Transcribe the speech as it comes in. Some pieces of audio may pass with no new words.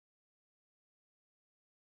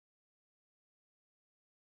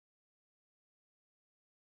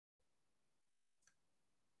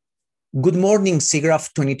Good morning,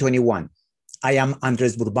 SIGGRAPH 2021. I am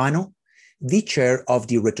Andres Burbano, the chair of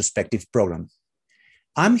the retrospective program.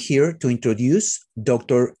 I'm here to introduce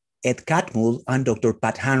Dr. Ed Catmull and Dr.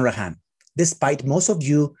 Pat Hanrahan, despite most of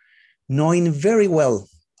you knowing very well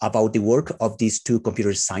about the work of these two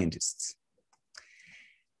computer scientists.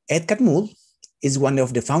 Ed Catmull is one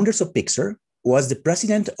of the founders of Pixar, was the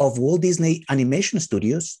president of Walt Disney Animation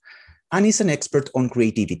Studios, and is an expert on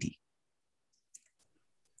creativity.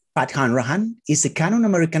 Pat Hanrahan is a Canon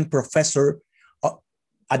American professor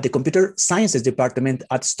at the Computer Sciences Department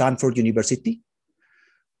at Stanford University,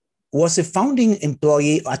 was a founding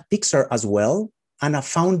employee at Pixar as well, and a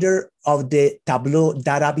founder of the Tableau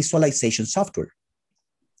data visualization software.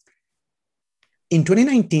 In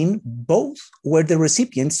 2019, both were the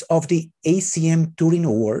recipients of the ACM Turing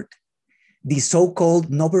Award, the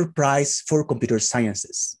so-called Nobel Prize for Computer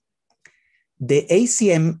Sciences. The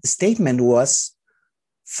ACM statement was,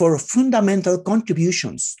 for fundamental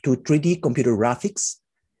contributions to 3D computer graphics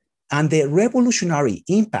and the revolutionary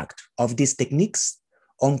impact of these techniques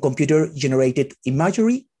on computer-generated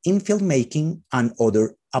imagery in filmmaking and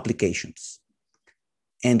other applications.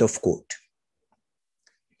 End of quote.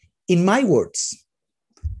 In my words,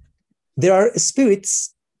 there are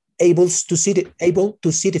spirits able to see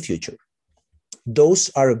the future. Those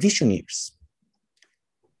are visionaries.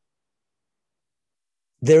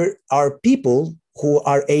 There are people who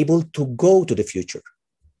are able to go to the future.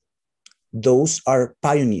 Those are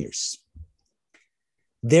pioneers.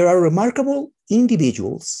 There are remarkable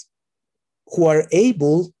individuals who are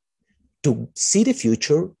able to see the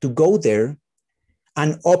future, to go there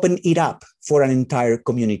and open it up for an entire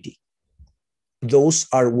community. Those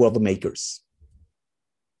are world makers.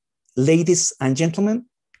 Ladies and gentlemen,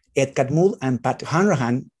 Ed Catmull and Pat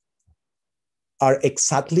Hanrahan are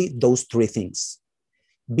exactly those three things: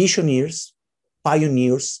 visionaries,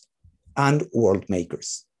 pioneers, and world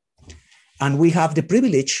makers. And we have the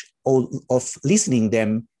privilege of listening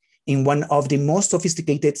them in one of the most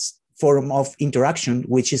sophisticated form of interaction,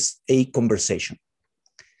 which is a conversation.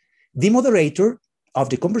 The moderator of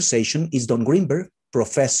the conversation is Don Greenberg,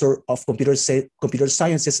 professor of computer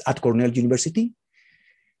sciences at Cornell University.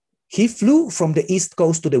 He flew from the East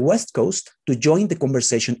Coast to the West Coast to join the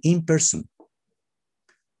conversation in person.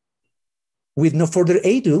 With no further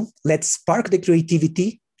ado, let's spark the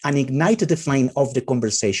creativity and ignite the flame of the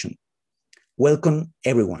conversation. Welcome,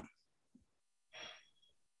 everyone.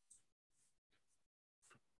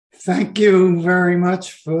 Thank you very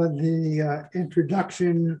much for the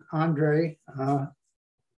introduction, Andre.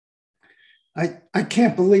 I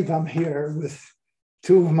can't believe I'm here with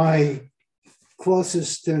two of my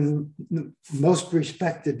closest and most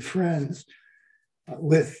respected friends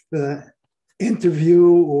with the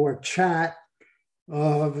interview or chat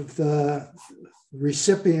of the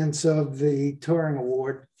recipients of the Turing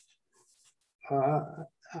Award.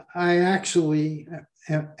 I actually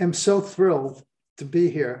am so thrilled to be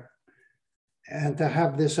here and to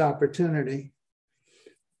have this opportunity.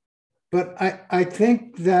 But I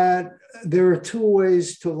think that there are two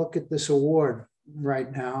ways to look at this award right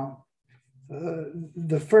now.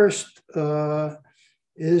 The first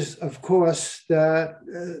is, of course, that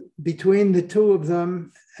between the two of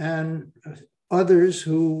them and others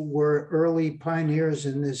who were early pioneers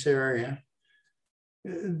in this area,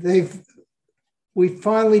 we've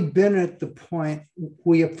finally been at the point,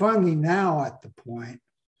 we are finally now at the point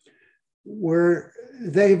where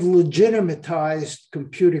they've legitimatized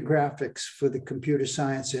computer graphics for the computer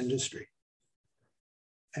science industry.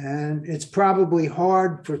 And it's probably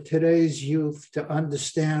hard for today's youth to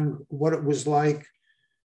understand what it was like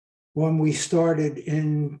when we started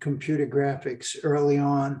in computer graphics early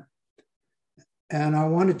on. And I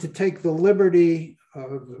wanted to take the liberty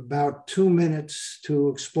of about 2 minutes to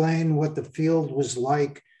explain what the field was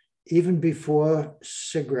like even before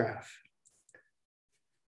SIGGRAPH.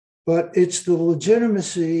 But it's the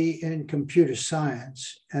legitimacy in computer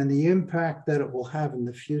science and the impact that it will have in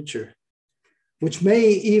the future, which may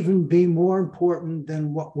even be more important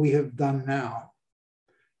than what we have done now.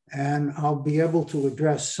 And I'll be able to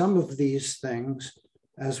address some of these things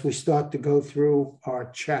as we start to go through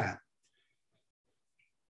our chat.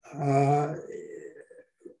 I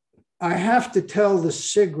have to tell the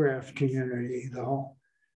SIGGRAPH community, though,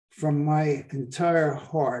 from my entire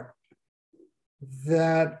heart,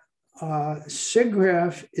 that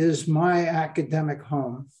SIGGRAPH is my academic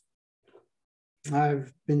home.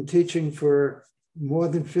 I've been teaching for more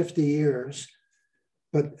than 50 years,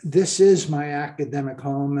 but this is my academic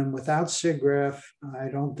home, and without SIGGRAPH, I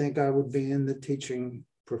don't think I would be in the teaching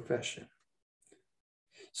profession.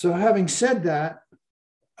 So having said that,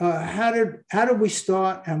 how did we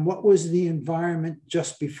start, and what was the environment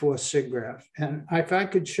just before SIGGRAPH? And if I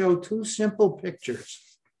could show two simple pictures.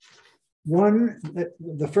 One,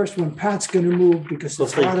 the first one, Pat's going to move because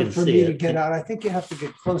it's harder for me to get out. I think you have to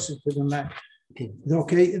get closer to the Mac.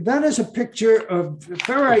 Okay, that is a picture of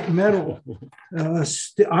ferrite metal,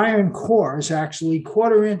 the iron cores, actually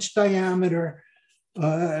 1/4-inch diameter,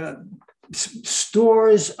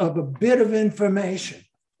 stores of a bit of information.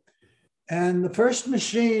 And the first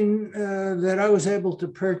machine that I was able to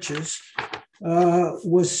purchase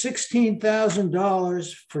was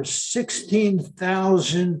 $16,000 for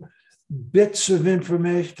 16,000 bits of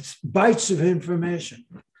information, bytes of information.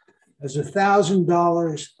 That's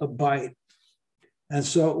 $1,000 a byte. And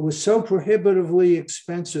so it was so prohibitively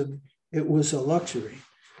expensive, it was a luxury.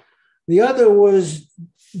 The other was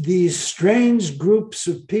these strange groups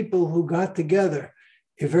of people who got together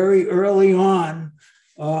very early on.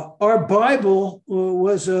 Our Bible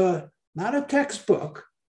was not a textbook,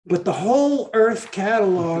 but the whole Earth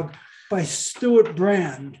catalog by Stuart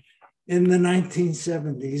Brand in the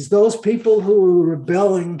 1970s. Those people who were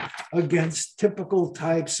rebelling against typical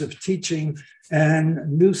types of teaching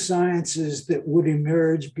and new sciences that would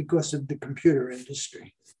emerge because of the computer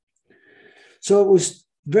industry. So it was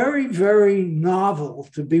very, very novel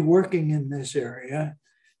to be working in this area.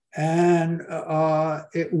 And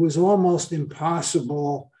it was almost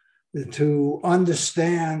impossible to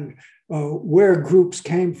understand where groups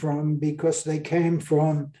came from because they came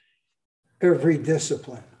from every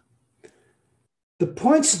discipline. The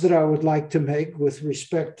points that I would like to make with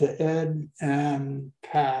respect to Ed and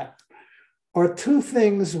Pat are two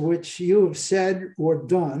things which you have said or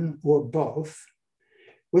done, or both,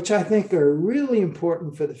 which I think are really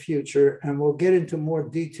important for the future, and we'll get into more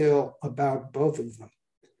detail about both of them.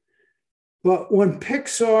 But when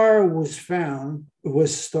Pixar was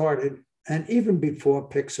started, and even before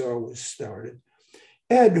Pixar was started,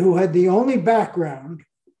 Ed, who had the only background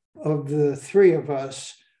of the three of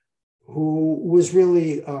us, who was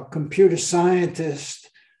really a computer scientist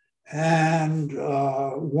and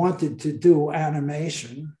wanted to do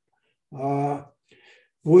animation,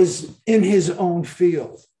 was in his own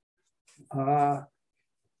field.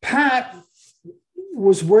 Pat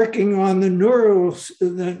was working on the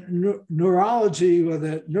neurology or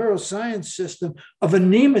the neuroscience system of a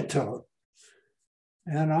nematode.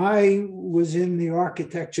 And I was in the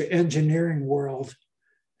architecture engineering world.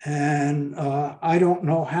 And I don't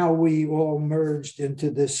know how we all merged into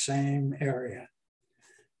this same area.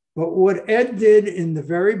 But what Ed did in the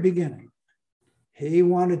very beginning, he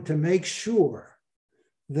wanted to make sure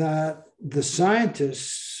that the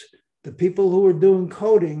scientists, the people who were doing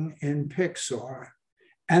coding in Pixar,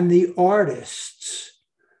 and the artists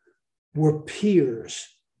were peers.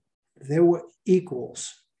 They were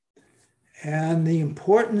equals. And the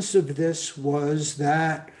importance of this was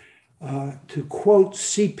that, to quote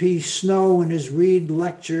C.P. Snow in his Reed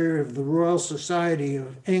lecture of the Royal Society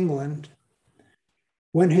of England,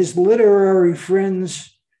 when his literary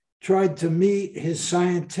friends tried to meet his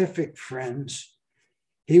scientific friends,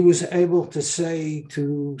 he was able to say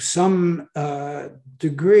to some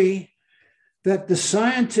degree that the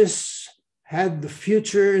scientists had the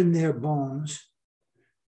future in their bones,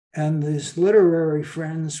 and his literary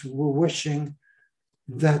friends were wishing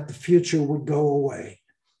that the future would go away.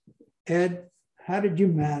 Ed, how did you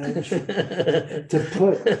manage to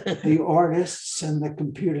put the artists and the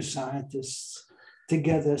computer scientists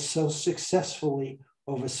together so successfully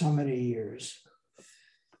over so many years?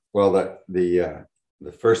 Well, the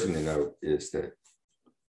first thing to note is that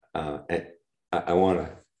I want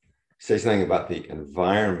to say something about the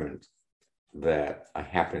environment that I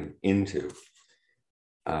happened into.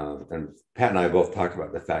 And Pat and I both talked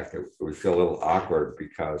about the fact that we feel a little awkward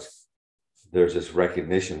because there's this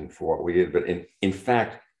recognition for what we did. But in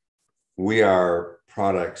fact, we are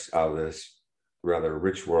products of this rather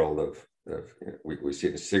rich world of we see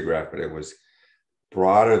it as SIGGRAPH, but it was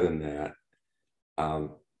broader than that.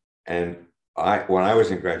 And when I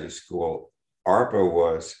was in graduate school, ARPA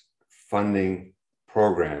was funding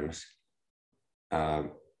programs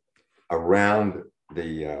around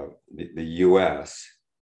the US.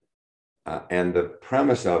 And the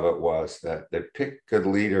premise of it was that they picked good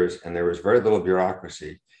leaders and there was very little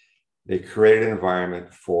bureaucracy. They created an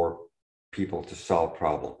environment for people to solve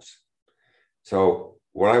problems. So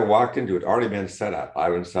when I walked into it, already been set up.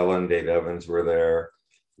 Ivan Sullivan, Dave Evans were there.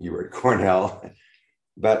 You were at Cornell.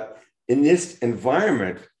 But in this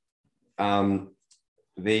environment,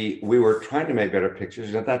 we were trying to make better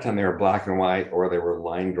pictures. At that time, they were black and white or they were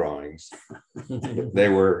line drawings. They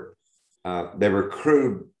were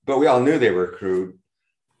crude, but we all knew they were crude.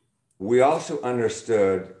 we also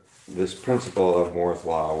understood this principle of Moore's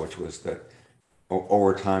law, which was that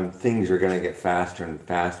over time things are going to get faster and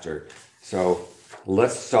faster. So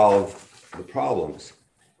let's solve the problems.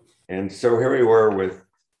 And so here we were with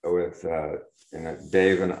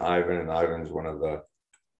Dave and Ivan's one of the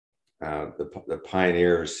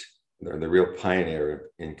pioneers, the real pioneer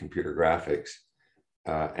in computer graphics,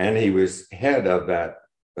 and he was head of that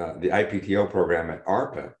the IPTO program at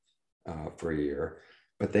ARPA for a year.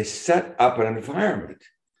 But they set up an environment,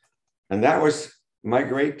 and that was my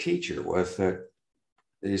great teacher. Was that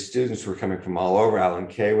these students were coming from all over. Alan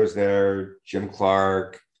Kay was there, Jim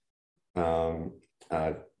Clark, John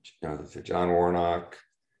Warnock,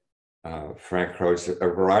 Frank Croce, a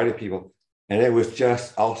variety of people. And it was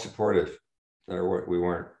just all supportive. We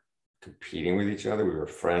weren't competing with each other. We were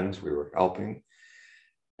friends. We were helping.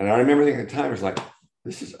 And I remember thinking at the time, I was like,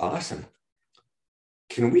 this is awesome.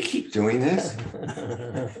 Can we keep doing this?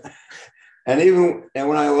 and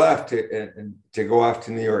when I left to go off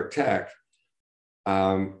to New York Tech,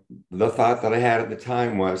 the thought that I had at the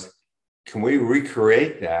time was, can we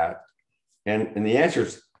recreate that? And the answer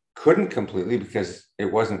is couldn't completely, because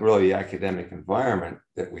it wasn't really the academic environment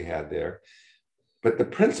that we had there. But the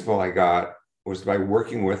principle I got was by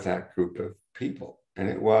working with that group of people. And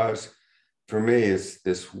it was, for me, is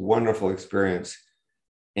this wonderful experience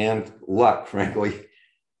and luck, frankly,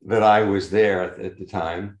 that I was there at the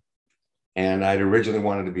time. And I'd originally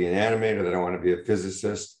wanted to be an animator, that I wanted to be a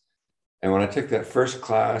physicist. And when I took that first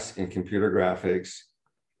class in computer graphics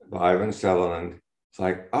by Ivan Sutherland, it's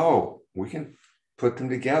like, oh, we can put them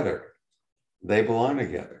together. They belong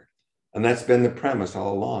together. And that's been the premise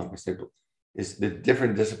all along. Is the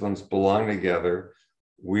different disciplines belong together.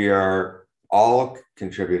 We are all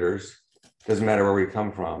contributors. Doesn't matter where we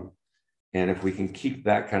come from. And if we can keep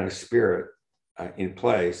that kind of spirit in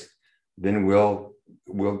place, then we'll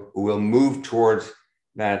move towards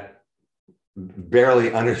that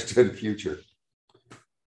barely understood future.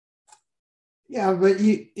 Yeah, but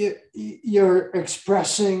you're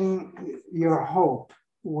expressing your hope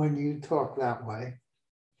when you talk that way.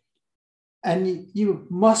 And you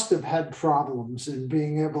must have had problems in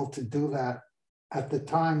being able to do that at the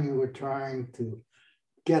time you were trying to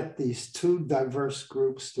get these two diverse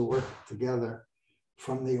groups to work together,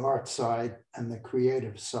 from the art side and the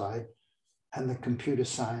creative side and the computer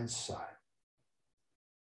science side.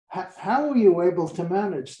 How were you able to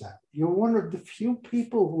manage that? You're one of the few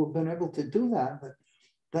people who have been able to do that, but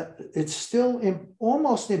that it's still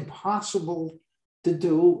almost impossible to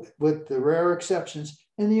do, with the rare exceptions,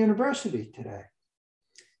 in the university today.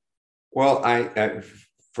 Well,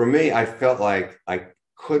 for me, I felt like I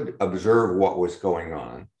could observe what was going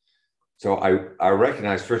on. So I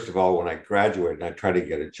recognized, first of all, when I graduated, I tried to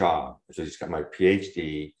get a job. So I just got my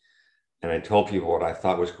PhD, and I told people what I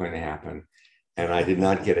thought was going to happen. And I did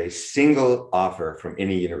not get a single offer from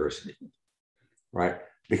any university, right?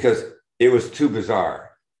 Because it was too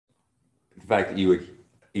bizarre. The fact that you would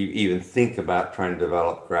even think about trying to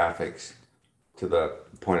develop graphics to the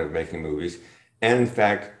point of making movies. And in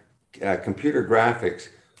fact, computer graphics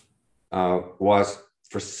was,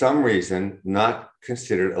 for some reason, not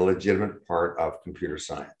considered a legitimate part of computer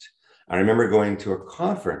science. I remember going to a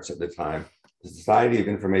conference at the time, the Society of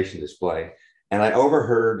Information Display, and I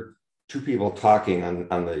overheard two people talking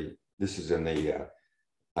on the, this is in the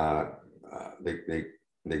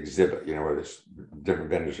exhibit, you know, where there's different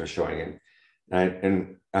vendors are showing it.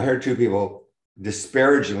 And I heard two people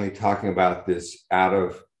disparagingly talking about this out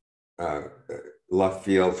of left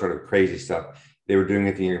field sort of crazy stuff they were doing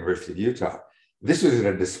at the University of Utah. This was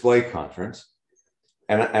at a display conference.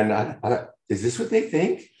 And I thought, is this what they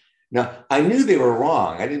think? Now, I knew they were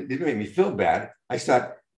wrong. It didn't make me feel bad. I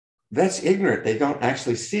thought, that's ignorant. They don't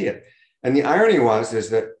actually see it. And the irony is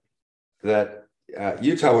that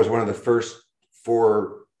Utah was one of the first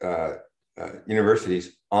 4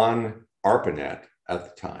 universities on ARPANET at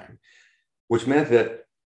the time, which meant that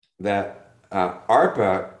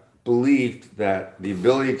ARPA believed that the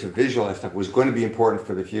ability to visualize stuff was going to be important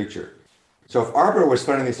for the future. So if ARPA was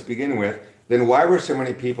funding this to begin with, then why were so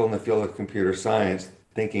many people in the field of computer science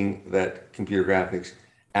thinking that computer graphics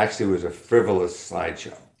actually was a frivolous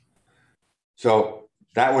slideshow? So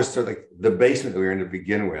that was sort of like the basement that we were in to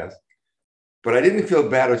begin with. But I didn't feel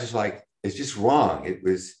bad. I was just like, it's just wrong. It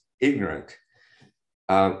was ignorant.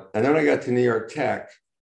 And then when I got to New York Tech,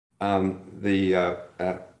 I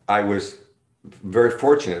was very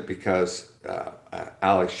fortunate because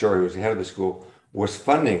Alex Shore, who was the head of the school, was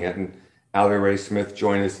funding it. And Ali Ray Smith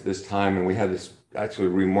joined us at this time. And we had this actually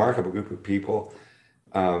remarkable group of people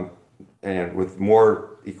and with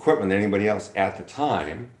more equipment than anybody else at the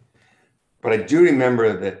time. But I do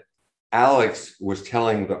remember that Alex was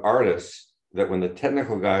telling the artists that when the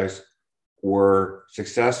technical guys were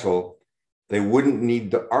successful, they wouldn't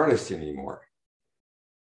need the artists anymore.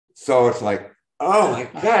 So it's like, oh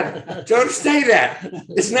my God, don't say that.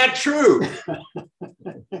 It's not true.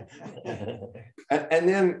 And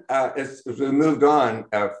then as we moved on,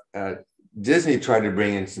 Disney tried to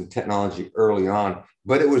bring in some technology early on,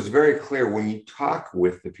 but it was very clear when you talk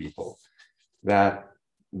with the people that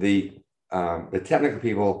the technical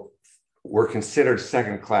people were considered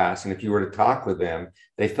second class. And if you were to talk with them,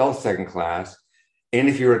 they felt second class. And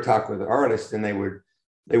if you were to talk with the artists, then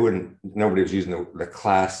nobody was using the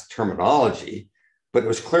class terminology, but it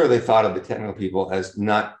was clear they thought of the technical people as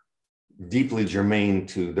not deeply germane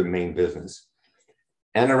to the main business.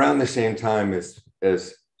 And around the same time as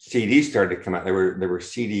CDs started to come out, there were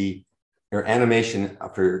CD or animation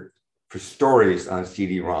for stories on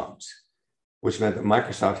CD-ROMs, which meant that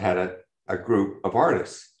Microsoft had a group of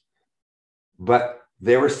artists, but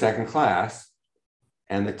they were second class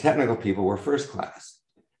and the technical people were first class.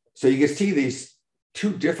 So you could see these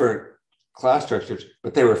two different class structures,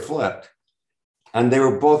 but they were flipped and they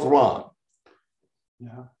were both wrong.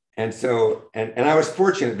 Yeah. And so, and I was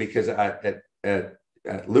fortunate because at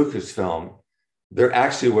Lucasfilm, there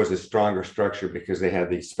actually was a stronger structure because they had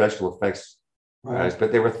these special effects guys,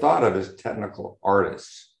 but they were thought of as technical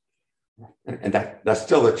artists. And that's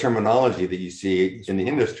still the terminology that you see in the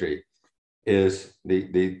industry is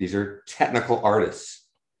these are technical artists.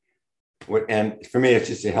 And for me, it's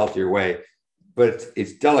just a healthier way, but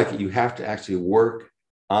it's delicate. You have to actually work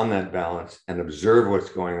on that balance and observe what's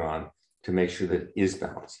going on to make sure that it is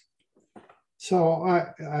balanced. So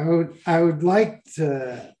I would like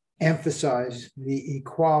to emphasize the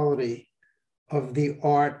equality of the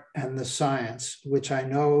art and the science, which I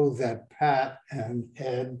know that Pat and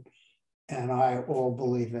Ed and I all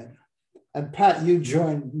believe in. And Pat, you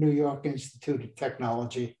joined New York Institute of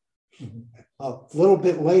Technology a little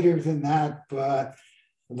bit later than that, but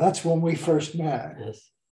that's when we first met.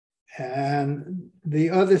 Yes. And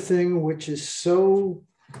the other thing which is so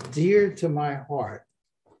dear to my heart,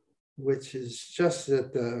 which is just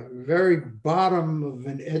at the very bottom of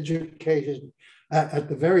an educated, at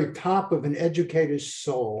the very top of an educator's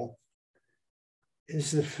soul,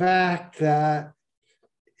 is the fact that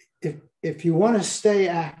if you want to stay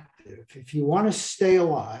active, if you want to stay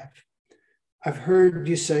alive, I've heard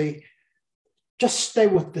you say, just stay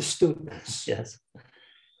with the students. Yes.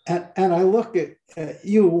 And I look at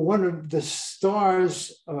you, one of the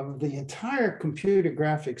stars of the entire computer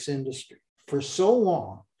graphics industry for so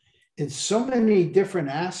long, in so many different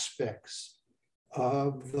aspects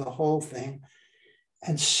of the whole thing,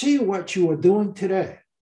 and see what you are doing today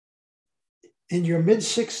in your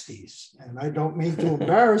mid-60s. And I don't mean to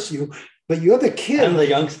embarrass you, but you're the kid. I'm the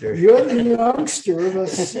youngster. You're the youngster of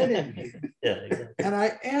us sitting here. Yeah, exactly. And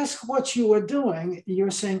I ask what you are doing. You're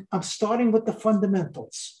saying, I'm starting with the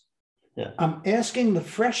fundamentals. Yeah. I'm asking the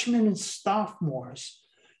freshmen and sophomores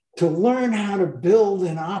to learn how to build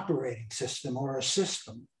an operating system or a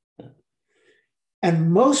system. Yeah.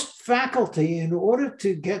 And most faculty, in order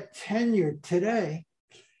to get tenure today,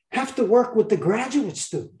 have to work with the graduate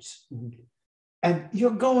students. Mm-hmm. And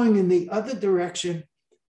you're going in the other direction,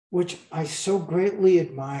 which I so greatly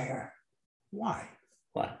admire. Why?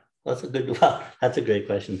 Wow, that's a great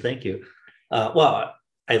question. Thank you. Well,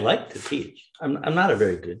 I like to teach. I'm not a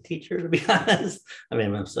very good teacher, to be honest. I mean,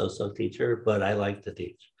 I'm a so-so teacher, but I like to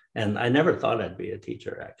teach. And I never thought I'd be a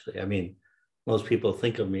teacher, actually. I mean, most people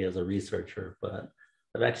think of me as a researcher, but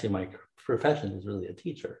actually my profession is really a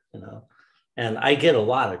teacher, you know. And I get a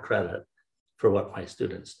lot of credit for what my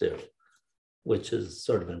students do, which is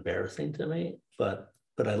sort of embarrassing to me, but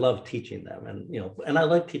I love teaching them, and I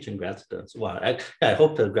like teaching grad students. Well, I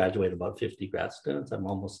hope to graduate about 50 grad students. I'm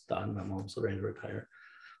almost done. I'm almost ready to retire.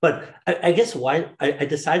 But I guess why I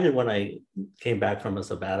decided when I came back from a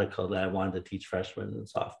sabbatical that I wanted to teach freshmen and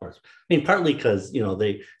sophomores. I mean, partly because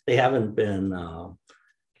they haven't been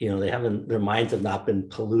their minds have not been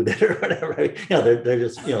polluted or whatever. They're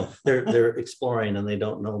just they're exploring and they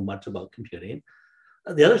don't know much about computing.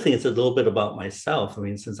 The other thing is a little bit about myself. I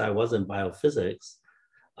mean, since I was in biophysics,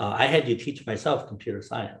 I had you teach myself computer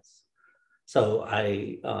science. So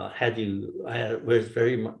I was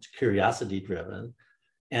very much curiosity driven.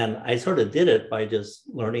 And I sort of did it by just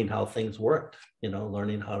learning how things worked,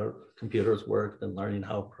 learning how computers worked and learning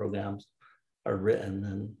how programs are written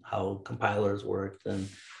and how compilers worked. And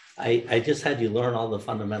I just had you learn all the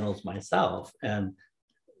fundamentals myself. And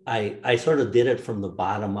I sort of did it from the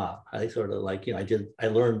bottom up. I sort of I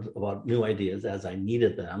learned about new ideas as I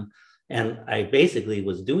needed them. And I basically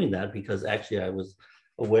was doing that because actually I was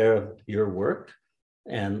aware of your work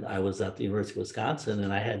And I was at the University of Wisconsin,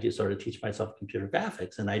 and I had to sort of teach myself computer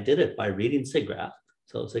graphics. And I did it by reading SIGGRAPH.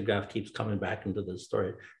 So SIGGRAPH keeps coming back into the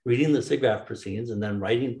story, reading the SIGGRAPH proceedings and then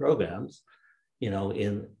writing programs,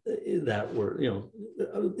 in that were,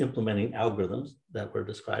 implementing algorithms that were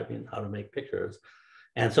describing how to make pictures.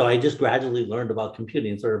 And so I just gradually learned about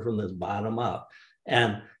computing sort of from this bottom up.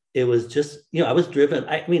 And it was just, I was driven,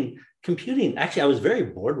 computing, actually, I was very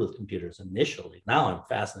bored with computers initially. Now I'm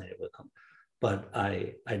fascinated with them. But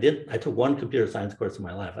I took one computer science course in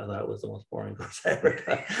my life. I thought it was the most boring course I ever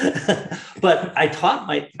took. But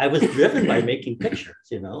I was driven by making pictures,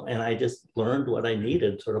 and I just learned what I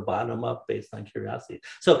needed sort of bottom up based on curiosity.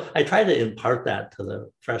 So I try to impart that to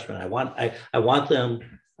the freshmen. I want them,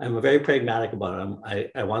 I'm very pragmatic about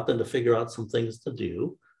them. I want them to figure out some things to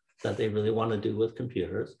do that they really want to do with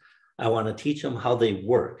computers. I want to teach them how they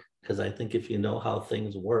work, because I think if you know how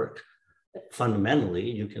things work, fundamentally,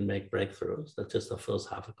 you can make breakthroughs. That's just a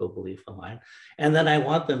philosophical belief of mine. And then I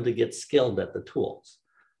want them to get skilled at the tools.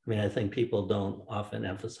 I think people don't often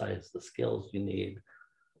emphasize the skills you need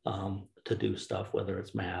to do stuff, whether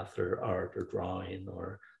it's math or art or drawing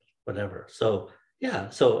or whatever. So yeah,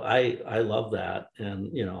 so I love that.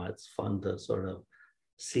 And, it's fun to sort of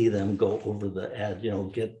see them go over the edge,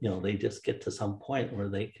 they just get to some point where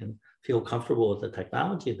they can feel comfortable with the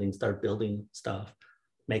technology and then start building stuff,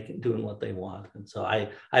 doing what they want. And so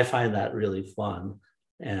I find that really fun.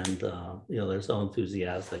 And, they're so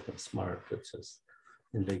enthusiastic and smart. It's just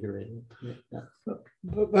invigorating. Yeah.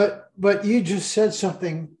 But you just said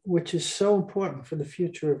something which is so important for the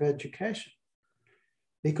future of education.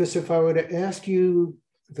 Because if I were to ask you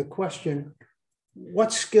the question,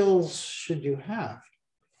 what skills should you have?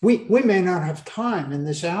 We may not have time in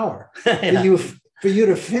this hour Yeah. for you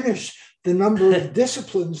to finish the number of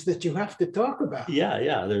disciplines that you have to talk about. Yeah.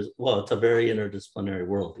 It's a very interdisciplinary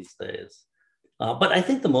world these days. But I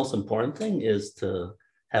think the most important thing is to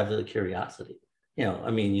have the curiosity. You're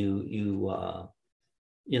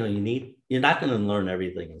not going to learn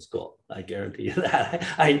everything in school. I guarantee you that.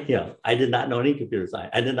 I did not know any computer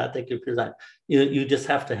science. I did not take computer science. You just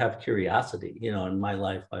have to have curiosity. In my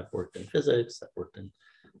life, I've worked in physics. I've worked in,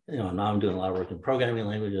 now I'm doing a lot of work in programming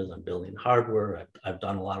languages. I'm building hardware. I've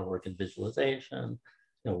done a lot of work in visualization.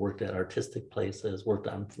 Worked at artistic places. Worked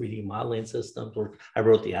on 3D modeling systems. I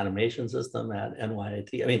wrote the animation system at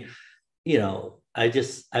NYIT. I'm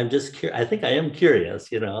just curious. I think I am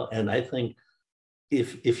curious. And I think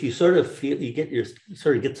if you sort of feel you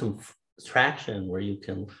sort of get some traction where you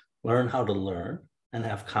can learn how to learn and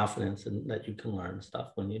have confidence in that you can learn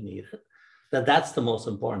stuff when you need it, that's the most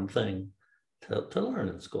important thing to learn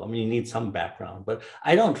in school. You need some background, but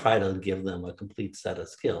I don't try to give them a complete set of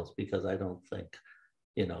skills because I don't think,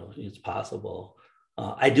 it's possible.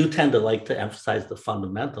 I do tend to like to emphasize the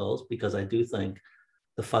fundamentals because I do think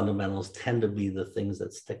the fundamentals tend to be the things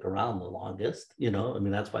that stick around the longest,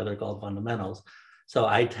 that's why they're called fundamentals. So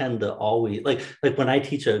I tend to always, like when I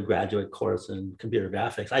teach a graduate course in computer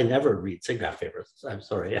graphics, I never read SIGGRAPH papers. I'm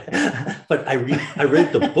sorry. But I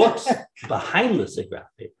read the books behind the SIGGRAPH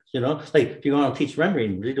papers, like if you want to teach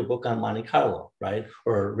rendering, read a book on Monte Carlo, right?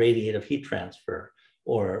 Or radiative heat transfer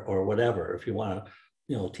or whatever. If you want to,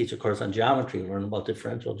 teach a course on geometry, learn about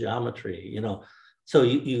differential geometry, So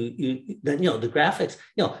the graphics,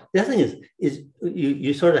 the other thing is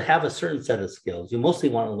you sort of have a certain set of skills. You mostly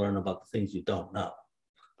want to learn about the things you don't know.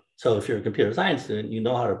 So if you're a computer science student, you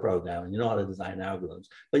know how to program and you know how to design algorithms,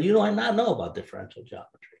 but you might not know about differential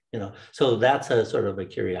geometry, So that's a sort of a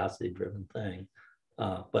curiosity-driven thing.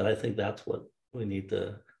 But I think that's what we need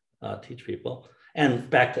to teach people. And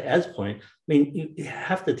back to Ed's point, you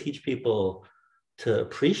have to teach people to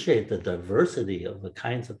appreciate the diversity of the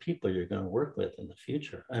kinds of people you're going to work with in the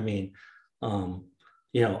future. at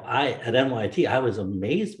NYT, I was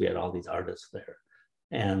amazed we had all these artists there.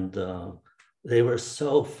 And they were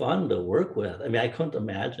so fun to work with. I couldn't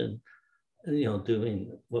imagine,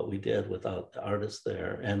 doing what we did without the artists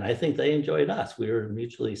there. And I think they enjoyed us. We were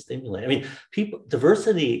mutually stimulating.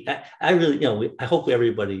 Diversity, I really, I hope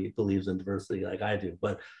everybody believes in diversity like I do,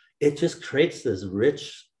 but it just creates this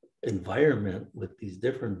rich environment with these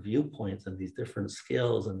different viewpoints and these different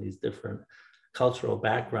skills and these different cultural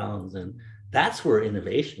backgrounds. And that's where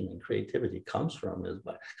innovation and creativity comes from, is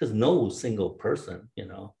because no single person,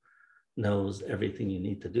 knows everything you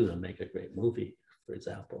need to do to make a great movie, for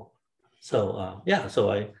example. So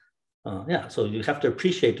so you have to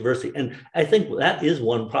appreciate diversity. And I think that is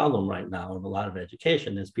one problem right now in a lot of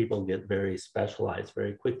education, is people get very specialized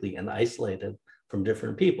very quickly and isolated from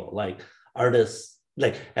different people. Like artists,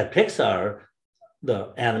 like at Pixar,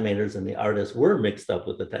 the animators and the artists were mixed up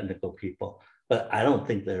with the technical people, but I don't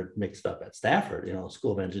think they're mixed up at Stafford. You know,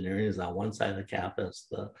 School of Engineering is on one side of the campus,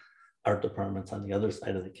 the art department's on the other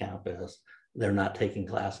side of the campus. They're not taking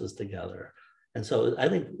classes together. And so I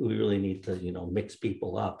think we really need to, you know, mix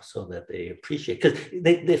people up so that they appreciate, because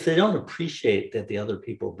if they don't appreciate that the other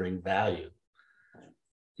people bring value,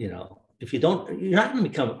 you know, if you don't, you're not going to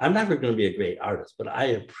become, I'm never going to be a great artist, but I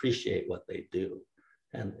appreciate what they do.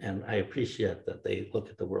 And I appreciate that they look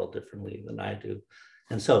at the world differently than I do.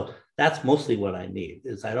 And so that's mostly what I need,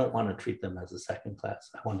 is I don't want to treat them as a second class.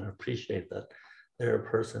 I want to appreciate that they're a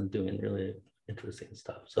person doing really interesting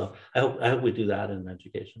stuff. So I hope we do that in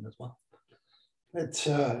education as well. I'm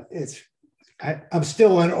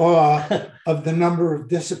still in awe of the number of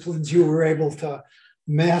disciplines you were able to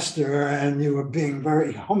master, and you were being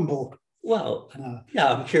very humble. Well,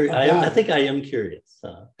 yeah, I'm curious. I think I am curious.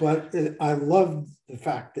 But I love the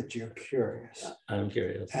fact that you're curious. I'm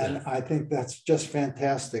curious. And yeah. I think that's just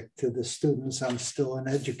fantastic to the students. I'm still an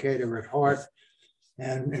educator at heart,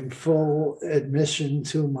 and in full admission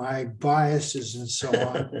to my biases and so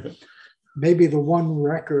on. Maybe the one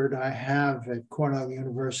record I have at Cornell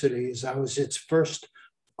University is I was its first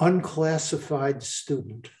unclassified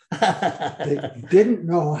student. They didn't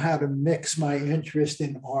know how to mix my interest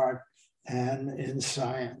in art and in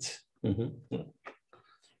science. Mm-hmm.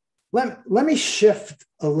 Let me shift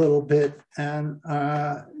a little bit and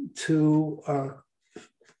to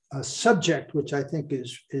a subject which I think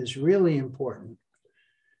is really important,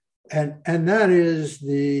 and that is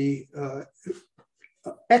the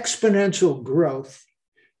exponential growth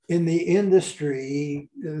in the industry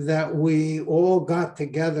that we all got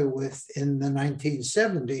together with in the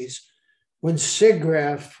 1970s when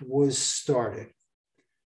SIGGRAPH was started.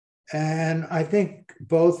 And I think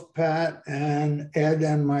both Pat and Ed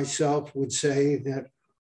and myself would say that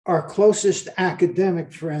our closest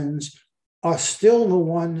academic friends are still the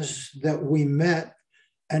ones that we met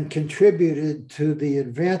and contributed to the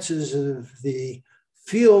advances of the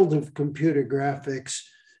field of computer graphics,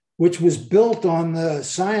 which was built on the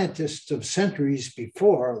scientists of centuries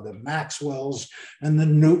before, the Maxwells and the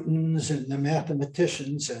Newtons and the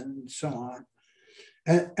mathematicians and so on.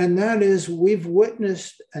 And that is, we've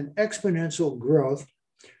witnessed an exponential growth,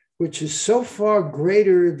 which is so far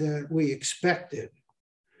greater than we expected,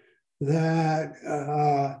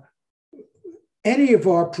 that any of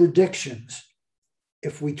our predictions,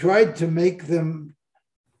 if we tried to make them,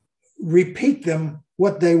 repeat them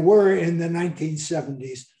what they were in the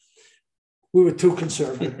 1970s, we were too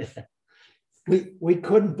conservative. We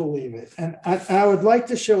couldn't believe it. And I would like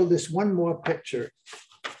to show this one more picture,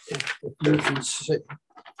 if you can see,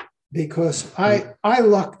 because I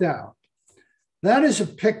lucked out. That is a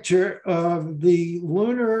picture of the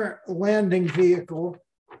lunar landing vehicle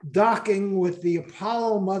docking with the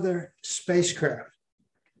Apollo Mother spacecraft.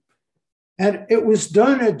 And it was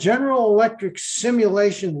done at General Electric's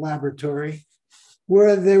simulation laboratory,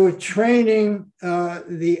 where they were training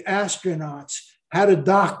the astronauts how to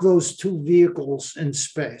dock those two vehicles in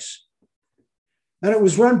space. And it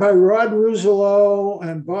was run by Rod Russell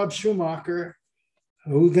and Bob Schumacher,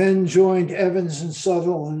 who then joined Evans and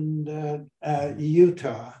Sutherland at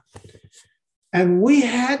Utah. And we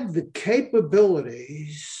had the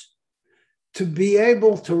capabilities to be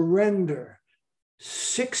able to render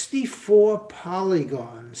 64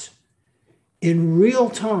 polygons in real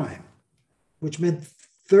time, which meant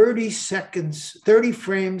 30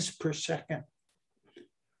 frames per second,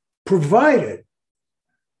 provided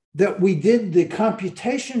that we did the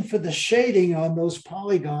computation for the shading on those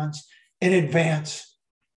polygons in advance.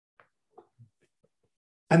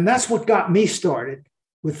 And that's what got me started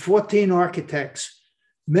with 14 architects,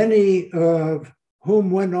 many of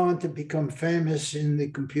whom went on to become famous in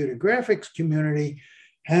the computer graphics community,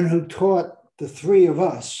 and who taught the three of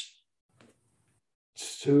us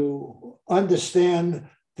to understand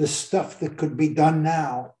the stuff that could be done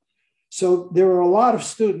now. So there are a lot of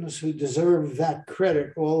students who deserve that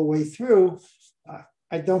credit all the way through.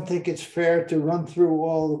 I don't think it's fair to run through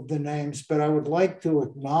all of the names, but I would like to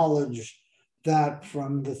acknowledge that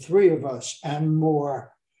from the three of us and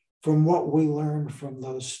more from what we learned from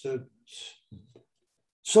those students.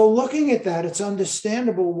 So looking at that, it's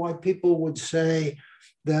understandable why people would say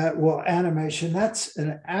that, well, animation, that's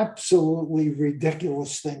an absolutely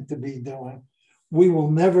ridiculous thing to be doing. We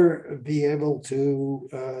will never be able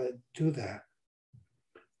to do that.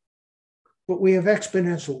 But we have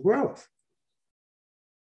exponential growth.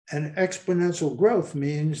 And exponential growth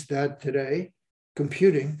means that today,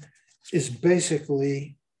 computing is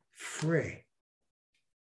basically free.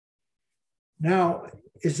 Now,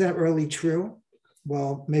 is that really true?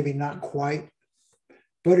 Well, maybe not quite.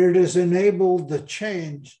 but it has enabled the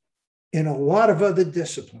change in a lot of other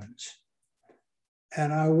disciplines.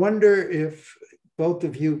 And I wonder if both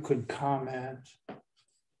of you could comment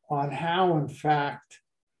on how, in fact,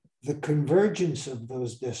 the convergence of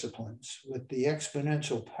those disciplines with the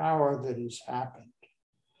exponential power that has happened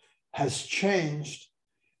has changed,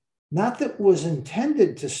 not that was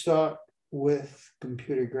intended to start with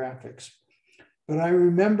computer graphics, but I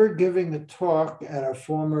remember giving a talk at a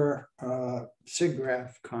former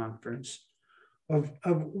SIGGRAPH conference of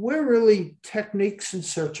we're really techniques in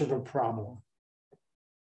search of a problem.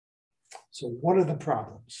 So what are the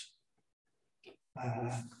problems?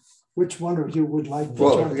 Which one of you would like to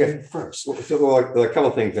jump in first? So a couple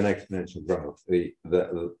of things in exponential growth.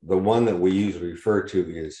 The one that we usually refer to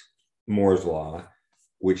is Moore's law,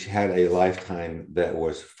 which had a lifetime that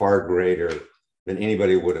was far greater than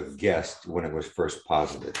anybody would have guessed when it was first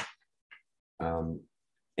posited. And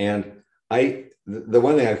the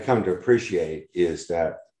one thing I've come to appreciate is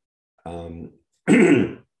that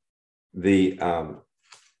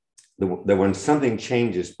when something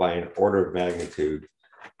changes by an order of magnitude,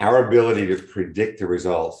 our ability to predict the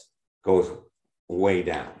results goes way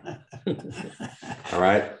down. All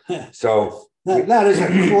right. So that is a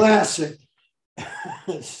classic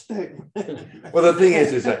statement. Well, the thing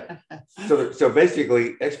is that so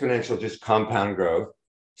basically exponential just compound growth.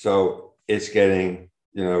 So it's getting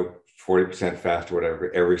 40% faster,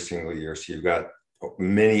 whatever, every single year. So you've got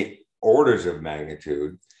many orders of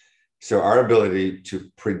magnitude. So our ability to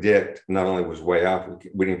predict not only was way off,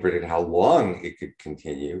 we didn't predict how long it could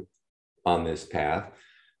continue on this path.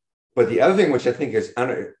 But the other thing which I think is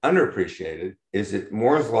underappreciated is that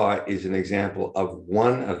Moore's law is an example of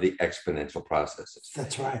one of the exponential processes.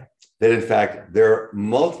 That's right. That in fact, there are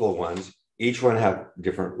multiple ones. Each one have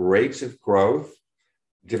different rates of growth,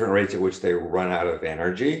 different rates at which they run out of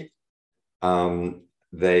energy, and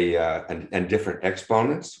different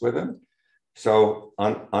exponents with them. So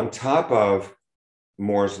on top of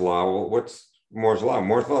Moore's law, well, what's Moore's law?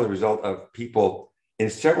 Moore's law is a result of people in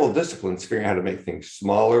several disciplines figuring out how to make things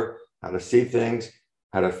smaller, how to see things,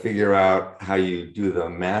 how to figure out how you do the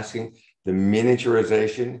masking, the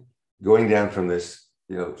miniaturization, going down from this,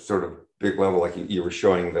 sort of big level, like you were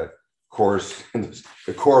showing the cores,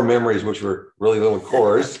 the core memories, which were really little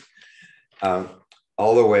cores,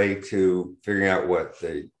 all the way to figuring out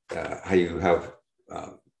how you have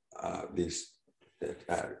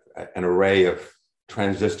an array of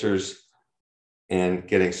transistors and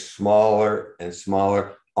getting smaller and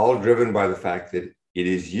smaller, all driven by the fact that it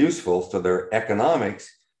is useful. So there are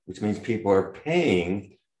economics, which means people are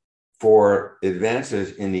paying for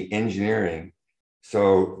advances in the engineering.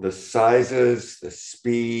 So the sizes, the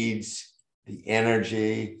speeds, the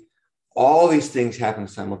energy, all these things happen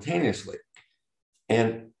simultaneously.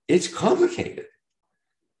 And it's complicated.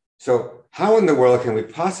 So how in the world can we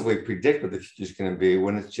possibly predict what the future is going to be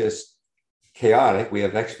when it's just chaotic? We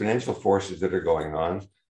have exponential forces that are going on.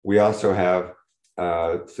 We also have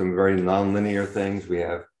some very nonlinear things. We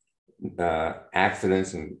have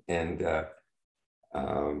accidents and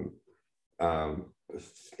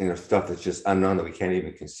stuff that's just unknown that we can't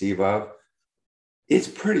even conceive of. It's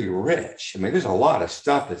pretty rich. I mean, there's a lot of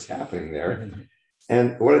stuff that's happening there.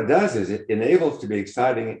 And what it does is it enables to be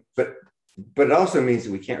exciting, but it also means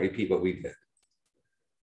that we can't repeat what we did.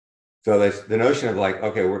 So there's the notion of like,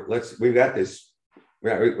 okay, we've got this,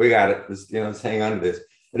 we got it. Let's hang on to this.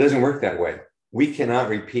 It doesn't work that way. We cannot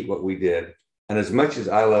repeat what we did. And as much as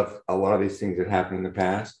I love a lot of these things that happened in the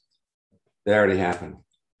past, they already happened.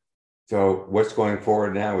 So what's going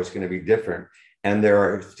forward now is going to be different. And there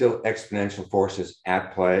are still exponential forces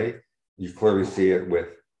at play. You clearly see it with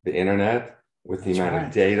the internet, with the amount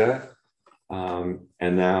of data, and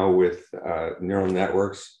now with neural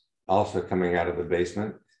networks also coming out of the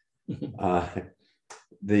basement. You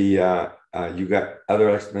got other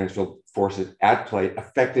exponential forces at play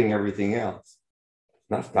affecting everything else.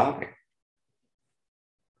 Not stopping.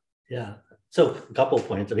 Yeah. So a couple of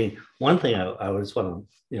points. I mean, one thing I just want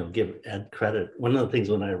to give Ed credit. One of the things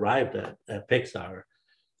when I arrived at Pixar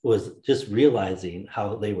was just realizing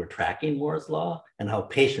how they were tracking Moore's law and how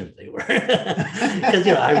patient they were. Because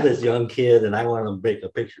I'm this young kid and I want to make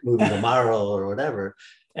a movie tomorrow or whatever.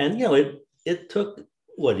 And it took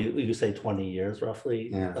what you say 20 years roughly.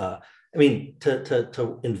 Yeah. I mean,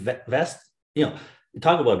 to invest. You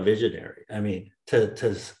talk about visionary. I mean,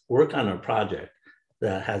 to work on a project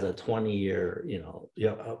that has a 20-year,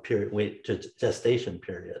 gestation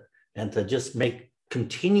period, and to just make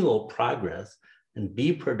continual progress and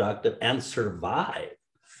be productive and survive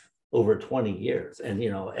over 20 years. And,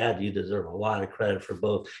 Ed, you deserve a lot of credit for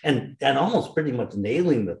both and almost pretty much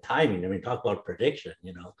nailing the timing. I mean, talk about prediction,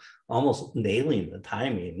 almost nailing the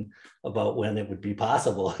timing about when it would be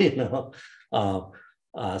possible,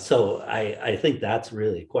 So I think that's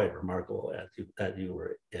really quite remarkable that you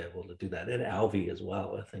were able to do that. And Alvy as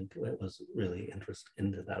well, I think it was really interested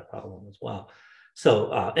into that problem as well.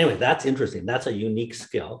 So anyway, that's interesting. That's a unique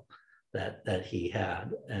skill that he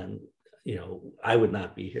had. And, I would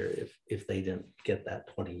not be here if they didn't get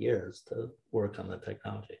that 20 years to work on the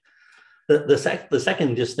technology. The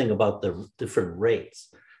second just thing about the different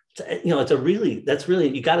rates, that's really,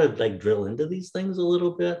 you got to like drill into these things a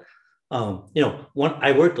little bit.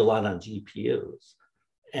 I worked a lot on GPUs,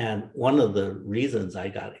 and one of the reasons I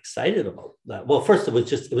got excited about that, well, first it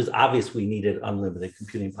was obvious we needed unlimited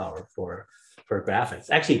computing power for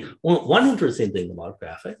graphics. Actually, one interesting thing about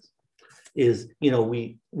graphics is,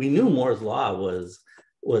 we knew Moore's law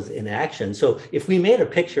was in action. So if we made a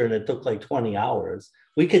picture and it took like 20 hours,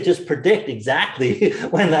 we could just predict exactly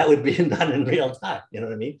when that would be done in real time. You know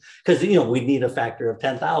what I mean? Because, we'd need a factor of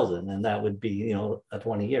 10,000 and that would be,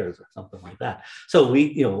 20 years or something like that. So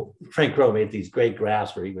Frank Crowe made these great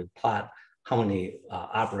graphs where he would plot how many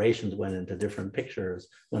operations went into different pictures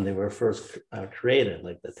when they were first created,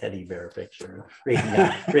 like the teddy bear picture,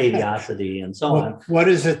 radiosity, and so on. What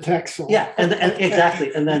is a texel? Yeah, and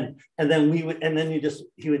exactly, and then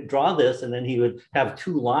he would draw this, and then he would have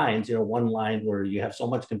two lines. One line where you have so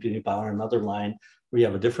much computing power, another line where you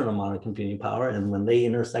have a different amount of computing power, and when they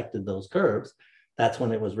intersected those curves, that's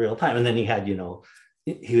when it was real time. And then he had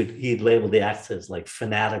he'd label the axis like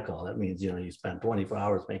fanatical. That means, you spend 24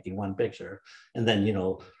 hours making one picture, and then,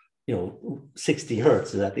 60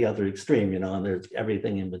 hertz is at the other extreme, and there's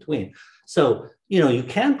everything in between. So, you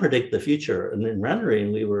can predict the future. And in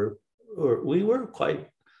rendering, we were quite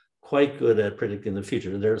good at predicting the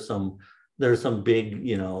future. There's some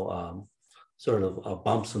big, sort of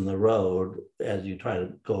bumps in the road as you try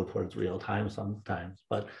to go towards real time sometimes.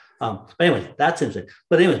 But anyway, that's interesting.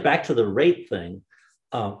 But anyways, back to the rate thing.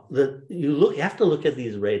 You have to look at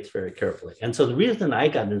these rates very carefully. And so the reason I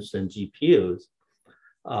got interested in GPUs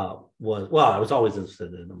I was always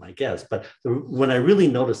interested in them, I guess, but when I really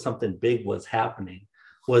noticed something big was happening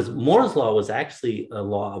was Moore's law was actually a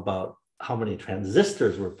law about how many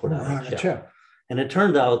transistors were put on a chip. And it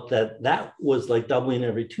turned out that was like doubling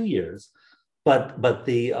every 2 years, but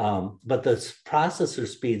the processor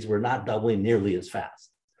speeds were not doubling nearly as fast.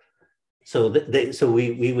 So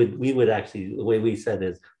we would actually, the way we said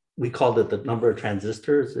is, we called it the number of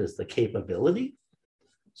transistors is the capability.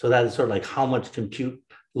 So that is sort of like how much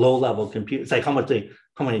low-level compute. It's like how many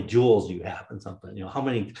joules you have in something. How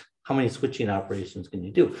many switching operations can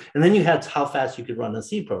you do? And then you had how fast you could run a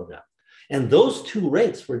C program, and those two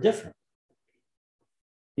rates were different.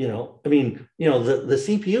 The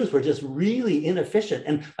CPUs were just really inefficient.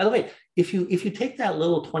 And by the way, if you take that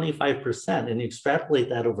little 25% and you extrapolate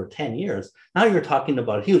that over 10 years, now you're talking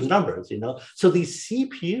about huge numbers, So these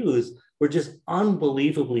CPUs were just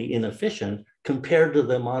unbelievably inefficient compared to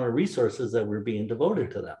the amount of resources that were being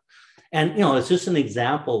devoted to them. And, it's just an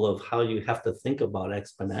example of how you have to think about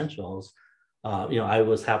exponentials. I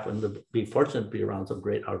happened to be fortunate to be around some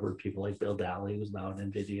great Harvard people like Bill Daly, who's now at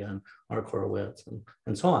NVIDIA, and Mark Horowitz,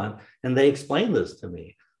 and so on. And they explained this to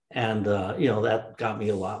me. And, that got me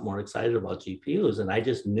a lot more excited about GPUs. And I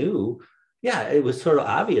just knew, it was sort of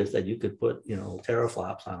obvious that you could put,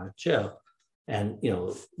 teraflops on a chip. And,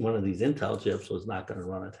 one of these Intel chips was not going to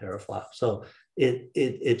run a teraflop. So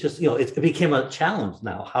it just, it became a challenge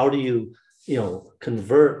now. How do you,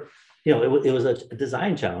 convert, it was a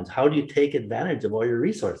design challenge. How do you take advantage of all your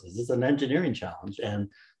resources? It's an engineering challenge. And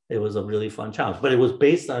it was a really fun challenge, but it was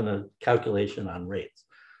based on a calculation on rates.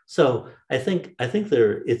 So I think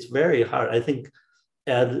it's very hard. I think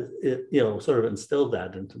Ed, sort of instilled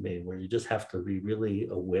that into me, where you just have to be really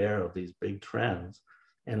aware of these big trends.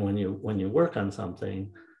 And when you work on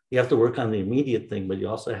something, you have to work on the immediate thing, but you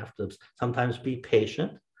also have to sometimes be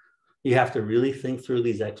patient. You have to really think through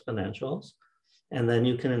these exponentials, and then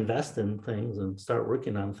you can invest in things and start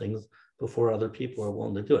working on things before other people are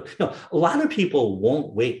willing to do it. A lot of people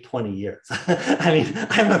won't wait 20 years. I mean,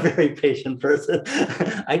 I'm a very patient person.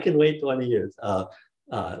 I can wait 20 years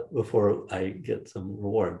before I get some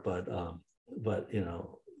reward, but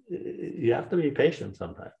you have to be patient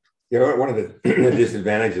sometimes. Yeah, one of the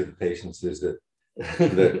disadvantages of the patience is that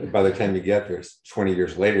by the time you get there, it's 20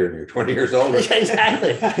 years later and you're 20 years older.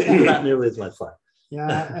 Exactly. Not nearly as much fun.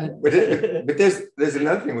 Yeah. But there's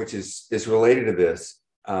another thing which is related to this,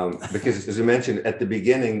 because as I mentioned at the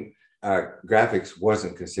beginning, graphics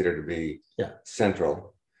wasn't considered to be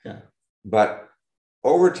central. Yeah. But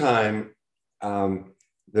over time,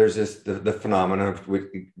 there's the phenomenon of which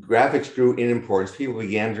graphics grew in importance. People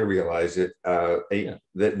began to realize it. The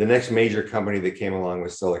next major company that came along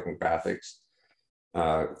was Silicon Graphics,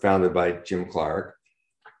 founded by Jim Clark.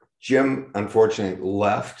 Jim, unfortunately,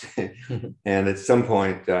 left. And at some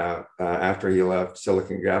point after he left,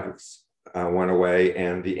 Silicon Graphics went away,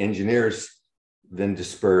 and the engineers then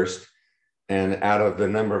dispersed. And out of the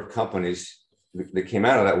number of companies that came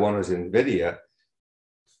out of that, one was NVIDIA.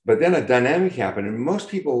 But then a dynamic happened, and most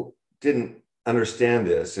people didn't understand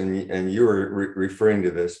this. And you were referring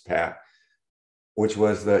to this, Pat, which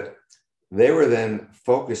was that they were then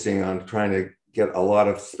focusing on trying to get a lot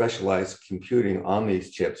of specialized computing on these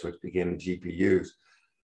chips, which became GPUs.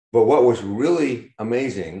 But what was really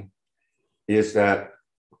amazing is that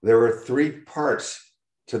there were three parts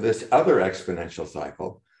to this other exponential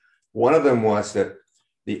cycle. One of them was that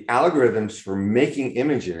the algorithms for making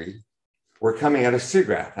imagery were coming out of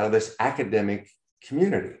SIGGRAPH, out of this academic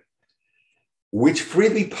community, which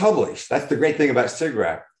freely published. That's the great thing about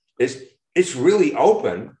SIGGRAPH, is it's really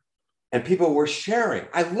open and people were sharing.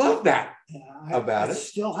 I love that about it. It's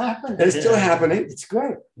still happening. It's still happening. It's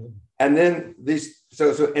great. And then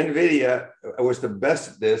so NVIDIA was the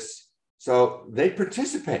best at this. So they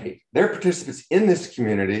participate. They're participants in this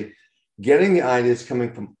community, getting the ideas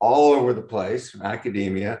coming from all over the place, from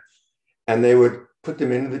academia, and they would put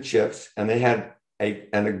them into the chips, and they had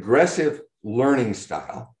an aggressive learning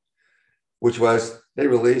style, which was they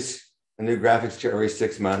release a new graphics chip every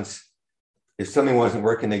 6 months. If something wasn't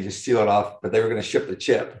working, they just seal it off, but they were going to ship the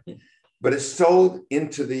chip. But it's sold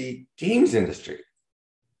into the games industry.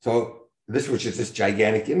 So which is this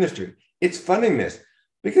gigantic industry, it's funding this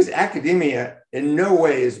because academia in no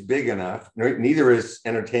way is big enough, neither is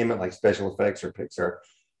entertainment like special effects or Pixar,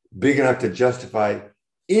 big enough to justify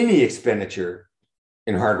any expenditure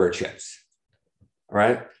in hardware chips, all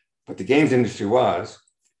right? But the games industry was,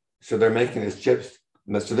 so they're making these chips.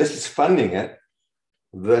 So this is funding it.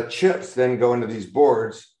 The chips then go into these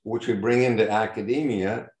boards, which we bring into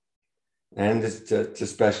academia and to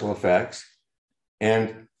special effects.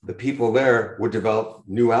 And the people there would develop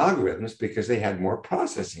new algorithms because they had more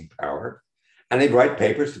processing power, and they'd write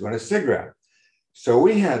papers to go into SIGGRAPH. So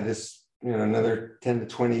we had this, another 10 to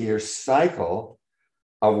 20 year cycle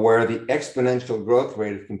of where the exponential growth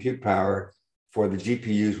rate of compute power for the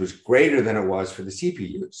GPUs was greater than it was for the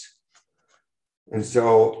CPUs. And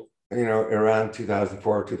so, around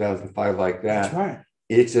 2004, 2005, like that, That's right.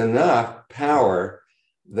 It's enough power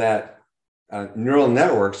that neural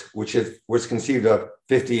networks, which was conceived of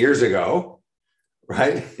 50 years ago,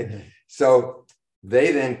 right? So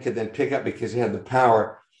they could pick up because they had the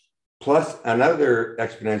power, plus another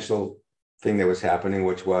exponential thing that was happening,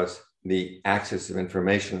 which was the access of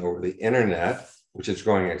information over the internet, which is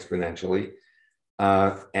growing exponentially,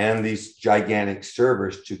 and these gigantic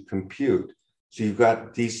servers to compute. So you've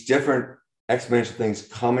got these different exponential things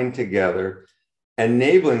coming together,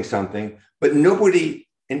 enabling something, but nobody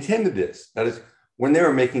intended this. That is, when they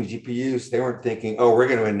were making GPUs, they weren't thinking, oh, we're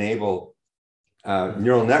going to enable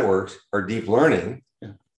neural networks or deep learning.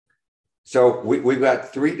 Yeah. So we've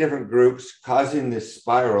got three different groups causing this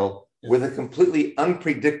spiral with a completely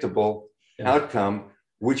unpredictable outcome,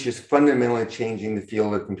 which is fundamentally changing the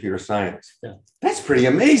field of computer science. Yeah. That's pretty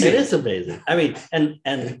amazing. It is amazing. I mean,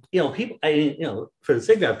 and people, for the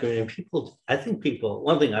SIGGRAPH community,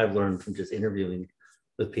 one thing I've learned from just interviewing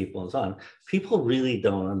with people and so on, people really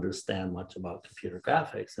don't understand much about computer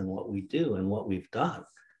graphics and what we do and what we've done.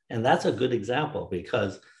 And that's a good example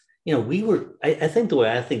because, I think the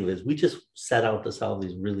way I think of it is we just set out to solve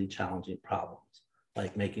these really challenging problems,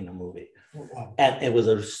 like making a movie. Wow. And it was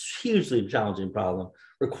a hugely challenging problem,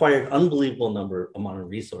 required unbelievable amount of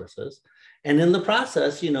resources. And in the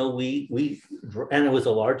process, and it was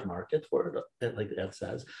a large market for it, like Ed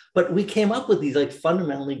says, but we came up with these like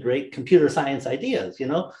fundamentally great computer science ideas,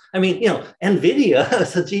 I mean, NVIDIA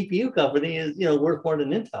as a GPU company is, worth more than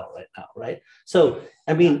Intel right now, right? So,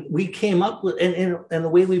 I mean, we came up with, and the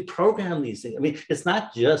way we program these things, I mean, it's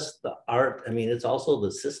not just the art, I mean, it's also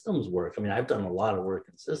the systems work. I mean, I've done a lot of work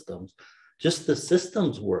in systems, just the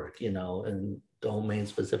systems work, and domain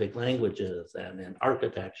specific languages and in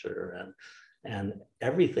architecture and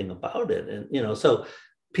everything about it. And, so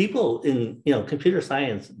people in, computer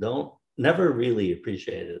science never really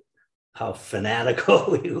appreciated how fanatical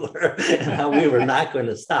we were and how we were not going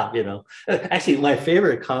to stop, Actually, my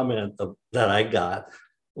favorite comment that I got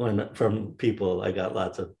from people, I got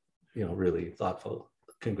lots of, really thoughtful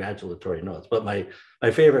congratulatory notes. But my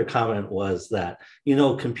favorite comment was that,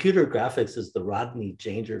 computer graphics is the Rodney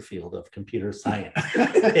Dangerfield of computer science.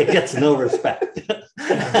 It gets no respect.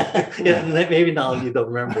 Maybe now you don't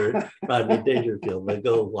remember Rodney Dangerfield, but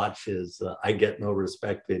go watch his I Get No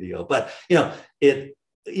Respect video. But,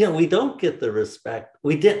 we don't get the respect.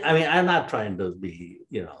 I'm not trying to be,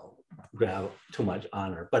 grab too much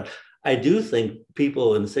honor, but I do think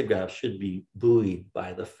people in SIGGRAPH should be buoyed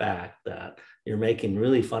by the fact that you're making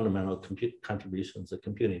really fundamental contributions to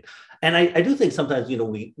computing. And I do think sometimes,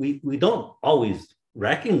 we don't always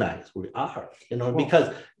recognize we are,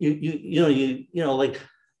 because I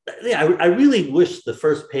really wish the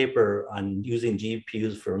first paper on using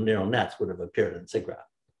GPUs for neural nets would have appeared in SIGGRAPH.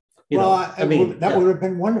 That would have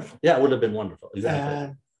been wonderful. Yeah, it would have been wonderful.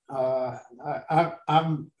 Exactly. And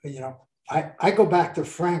I go back to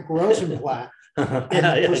Frank Rosenblatt and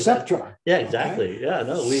perceptron. Yeah, exactly. Okay? Yeah,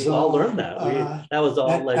 no, we all learned that. That was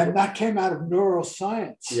all and that came out of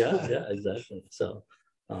neuroscience. Yeah, exactly. So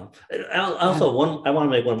also I want to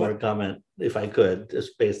make one more comment, if I could,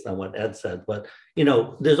 just based on what Ed said. But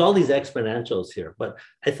there's all these exponentials here. But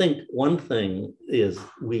I think one thing is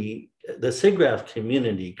the SIGGRAPH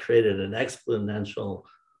community created an exponential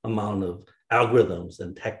amount of algorithms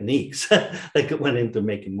and techniques that went into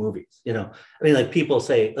making movies. People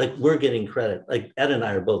say, we're getting credit. Like Ed and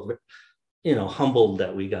I are both, humbled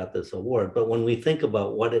that we got this award. But when we think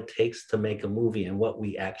about what it takes to make a movie and what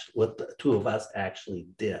the two of us actually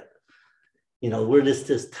did, we're just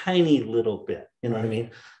this tiny little bit. You know what I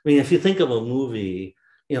mean? If you think of a movie,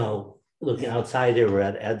 looking outside here, we're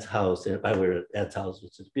at Ed's house. We were at Ed's house,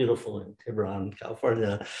 which is beautiful in Tiburon,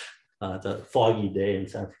 California. It's a foggy day in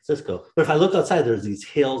San Francisco. But if I look outside, there's these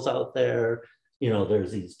hills out there.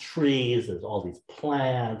 There's these trees. There's all these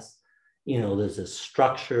plants. There's this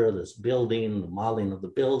structure, this building, the modeling of the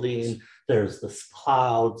building. There's the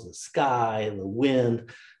clouds, the sky, the wind.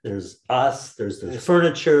 There's us. There's the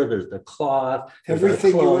furniture. There's the cloth.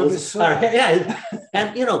 Everything you ever saw.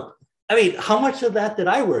 And how much of that did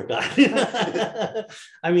I work on?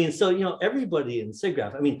 Everybody in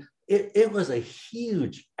SIGGRAPH. It was a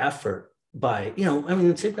huge effort by,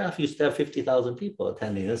 SIGGRAPH used to have 50,000 people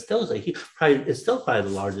attending. It's still probably the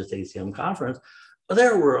largest ACM conference. But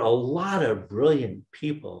there were a lot of brilliant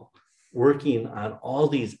people working on all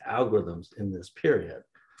these algorithms in this period.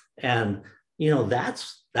 And,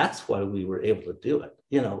 that's why we were able to do it.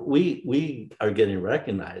 We are getting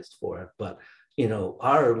recognized for it, but,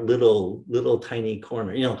 our little tiny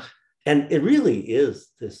corner, and it really is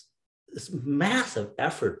this massive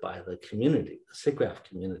effort by the community, the SIGGRAPH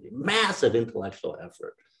community, massive intellectual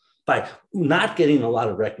effort by not getting a lot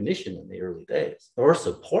of recognition in the early days or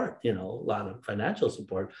support, a lot of financial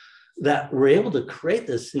support, that we're able to create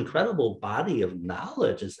this incredible body of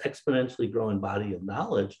knowledge, this exponentially growing body of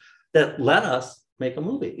knowledge that let us make a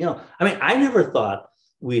movie. I never thought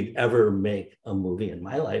we'd ever make a movie in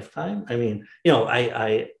my lifetime.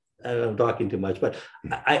 I'm talking too much, but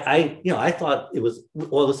I thought it was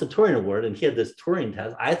the Turing Award, and he had this Turing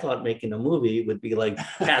test. I thought making a movie would be like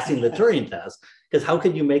passing the Turing test, because how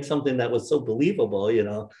could you make something that was so believable,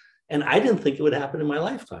 And I didn't think it would happen in my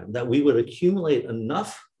lifetime, that we would accumulate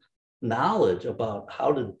enough knowledge about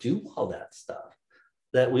how to do all that stuff,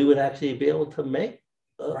 that we would actually be able to make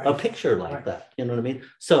a picture like that. You know what I mean?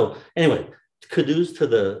 So anyway, kudos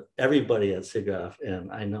to everybody at SIGGRAPH,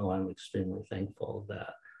 and I know I'm extremely thankful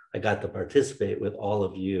that I got to participate with all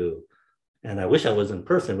of you. And I wish I was in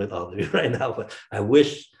person with all of you right now, but I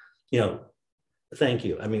wish, thank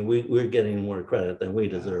you. We're getting more credit than we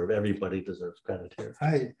deserve. Everybody deserves credit here.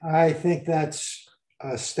 I think that's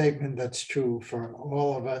a statement that's true for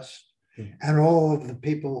all of us and all of the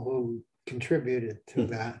people who contributed to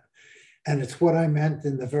that. And it's what I meant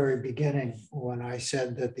in the very beginning when I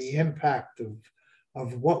said that the impact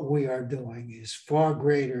of what we are doing is far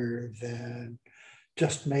greater than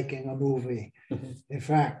just making a movie. In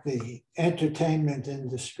fact, the entertainment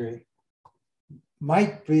industry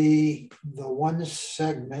might be the one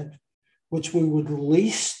segment which we would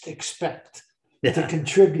least expect to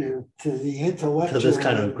contribute to the intellectual to this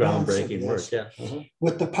kind of groundbreaking work,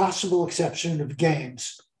 with the possible exception of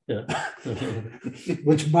games,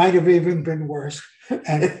 which might have even been worse.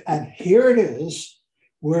 And here it is,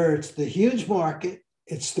 where it's the huge market,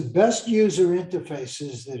 it's the best user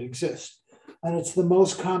interfaces that exist, and it's the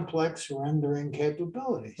most complex rendering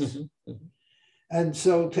capabilities. And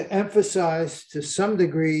so to emphasize to some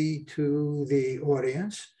degree to the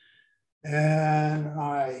audience, and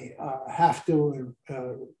I have to,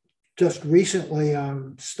 just recently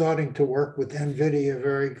I'm starting to work with NVIDIA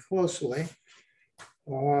very closely.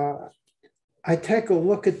 I take a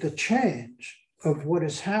look at the change of what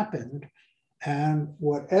has happened and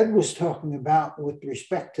what Ed was talking about with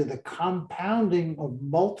respect to the compounding of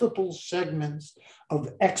multiple segments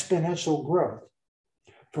of exponential growth,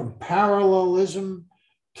 from parallelism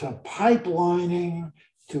to pipelining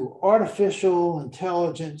to artificial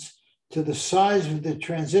intelligence to the size of the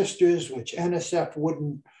transistors, which NSF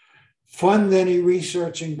wouldn't fund any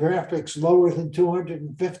research in graphics lower than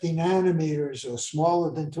 250 nanometers or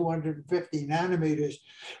smaller than 250 nanometers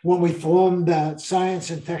when we formed the Science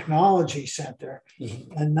and Technology Center.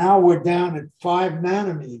 Mm-hmm. And now we're down at 5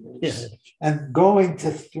 nanometers and going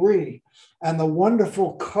to 3. And the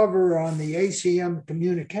wonderful cover on the ACM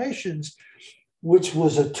Communications, which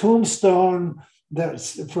was a tombstone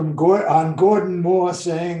that's from Gordon Moore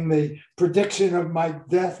saying the prediction of my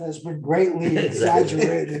death has been greatly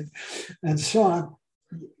exaggerated and so on.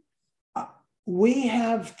 We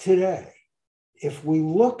have today, if we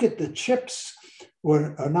look at the chips,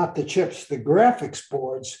 or not the chips, the graphics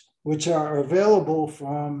boards, which are available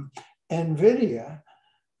from NVIDIA,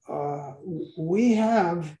 we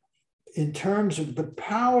have, in terms of the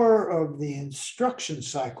power of the instruction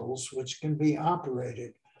cycles, which can be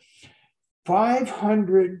operated,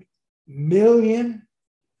 500 million.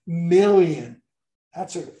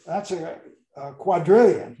 That's a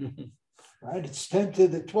quadrillion, right? It's 10 to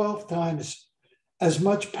the 12 times as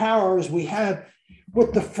much power as we had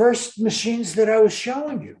with the first machines that I was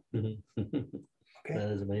showing you. Okay,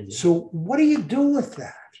 that is amazing. So what do you do with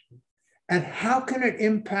that? And how can it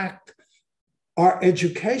impact our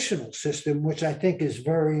educational system, which I think is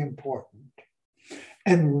very important?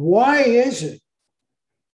 And why is it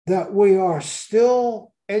that we are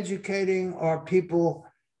still educating our people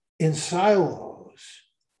in silos,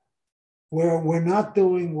 where we're not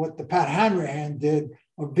doing what the Pat Hanrahan did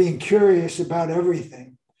of being curious about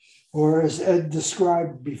everything, or as Ed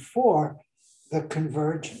described before, the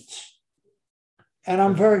convergence? And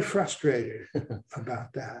I'm very frustrated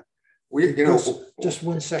about that. Just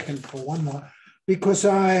 1 second for one more, because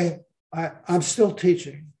I'm still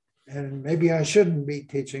teaching. And maybe I shouldn't be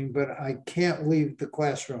teaching, but I can't leave the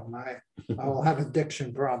classroom. I will have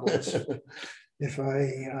addiction problems if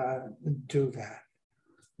I do that.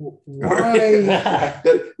 Why?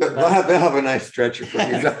 They'll have a nice stretcher for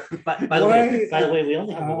you. By the way, we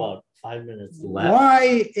only have about 5 minutes left.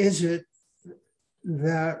 Why is it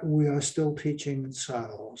that we are still teaching in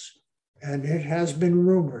silos? And it has been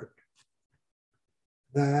rumored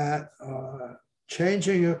that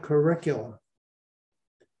changing a curriculum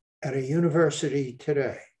at a university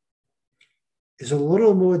today is a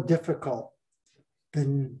little more difficult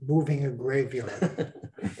than moving a graveyard.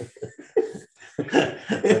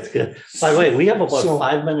 That's good. By the way, we have about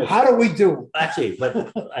 5 minutes. How do we do? Actually,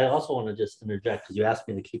 but I also want to just interject because you asked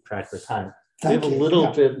me to keep track of time. Thank we have a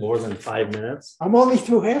little bit more than 5 minutes. I'm only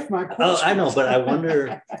through half my questions. Oh, I know, but I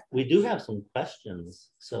wonder, we do have some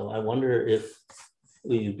questions. So I wonder if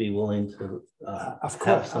you'd be willing to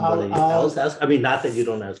have somebody else ask. I mean, not that you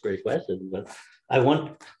don't ask great questions, but I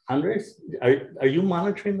want, Andres, are you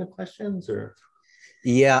monitoring the questions or?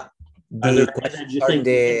 Yeah, the questions are in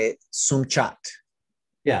the Zoom chat.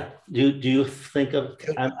 Yeah, do you think of?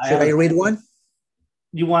 Should I read one?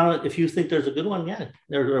 You want to, if you think there's a good one, yeah.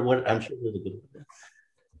 Or what? I'm sure there's a good one.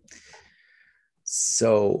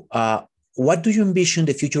 So, what do you envision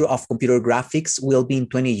the future of computer graphics will be in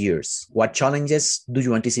 20 years? What challenges do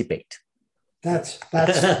you anticipate? That's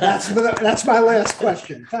my last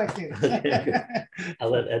question. Thank you. I'll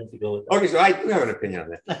let Ed go with that. Okay, so I do have an opinion on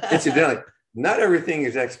that. Incidentally, not everything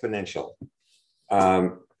is exponential.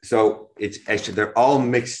 So it's actually, they're all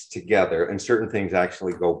mixed together and certain things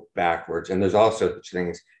actually go backwards. And there's also such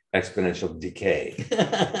things exponential decay.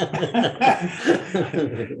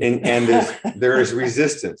 and there is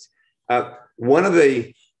resistance. When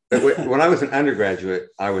I was an undergraduate,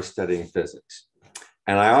 I was studying physics.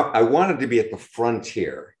 And I wanted to be at the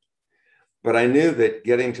frontier, but I knew that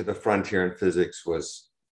getting to the frontier in physics was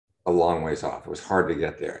a long ways off. It was hard to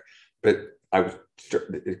get there. But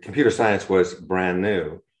computer science was brand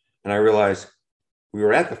new. And I realized we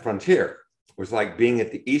were at the frontier. It was like being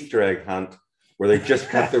at the Easter egg hunt where they just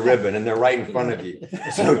cut the ribbon and they're right in front of you.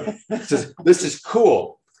 So this is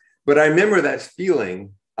cool. But I remember that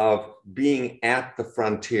feeling of being at the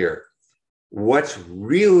frontier. What's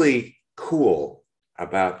really cool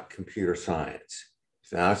about computer science,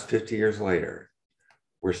 so now it's 50 years later,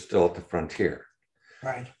 we're still at the frontier.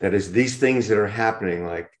 Right. That is, these things that are happening,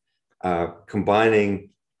 like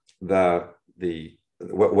combining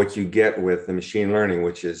what you get with the machine learning,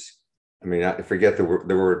 which is, I mean, I forget the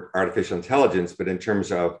word artificial intelligence, but in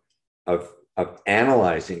terms of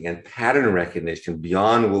analyzing and pattern recognition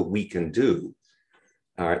beyond what we can do,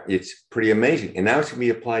 All right, it's pretty amazing. And now it's going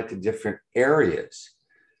to be applied to different areas.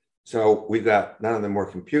 So we've got none of the more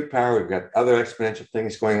compute power. We've got other exponential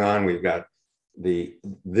things going on. We've got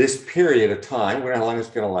this period of time. We don't know how long it's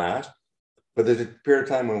going to last, but there's a period of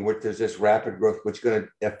time in which there's this rapid growth, which is going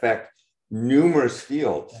to affect numerous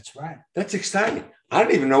fields. That's right. That's exciting. I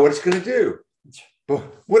don't even know what it's going to do, but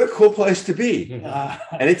what a cool place to be.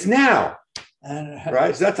 And it's now, right?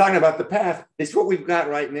 It's not talking about the past. It's what we've got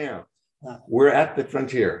right now. We're at the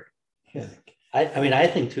frontier. I mean, I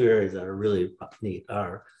think two areas that are really neat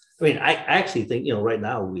are, I mean, I actually think, you know, right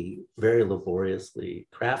now we very laboriously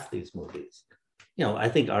craft these movies. You know, I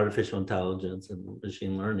think artificial intelligence and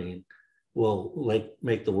machine learning will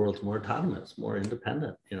make the world more autonomous, more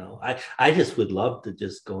independent. You know, I just would love to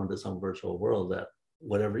just go into some virtual world that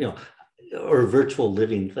whatever, you know, or virtual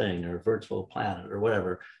living thing or virtual planet or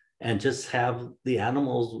whatever, and just have the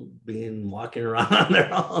animals walking around on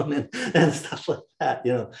their own and stuff like that,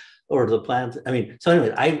 you know, or the plants. I mean, so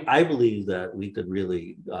anyway, I believe that we could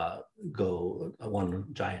really go one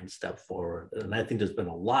giant step forward. And I think there's been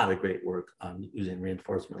a lot of great work on using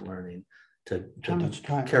reinforcement learning to How much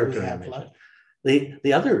time do character we have animation. left?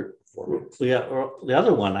 The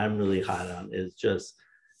other one I'm really hot on is just,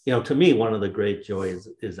 you know, to me, one of the great joys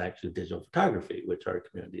is actually digital photography, which our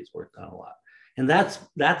community's worked on a lot. And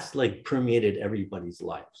that's like permeated everybody's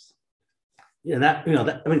lives. And that, you know,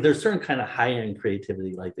 that, I mean, there's certain kind of high-end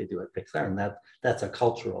creativity like they do at Pixar, and that's a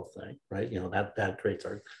cultural thing, right? You know, that creates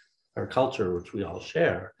our culture, which we all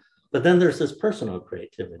share. But then there's this personal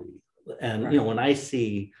creativity. And, right, you know, when I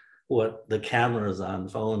see what the cameras on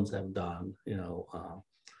phones have done, you know,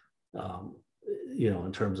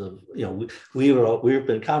 in terms of, you know, we've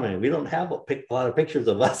been commenting, we don't have a lot of pictures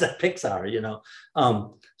of us at Pixar, you know.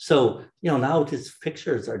 So, you know, now these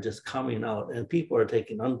pictures are just coming out and people are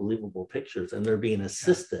taking unbelievable pictures and they're being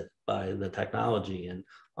assisted by the technology in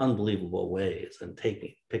unbelievable ways and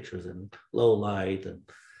taking pictures in low light and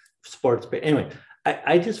sports. Anyway,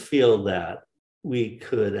 I just feel that we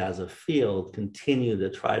could, as a field, continue to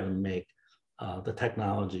try to make the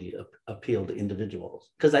technology appeal to individuals.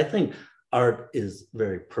 Because I think art is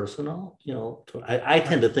very personal, you know. I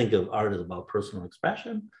tend to think of art as about personal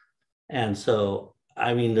expression. And so,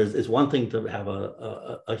 I mean, it's one thing to have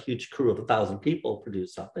a huge crew of 1,000 people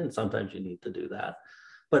produce something. Sometimes you need to do that.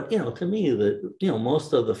 But, you know, to me,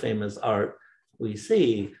 most of the famous art we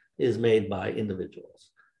see is made by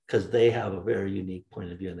individuals because they have a very unique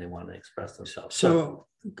point of view and they want to express themselves. So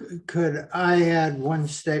could I add one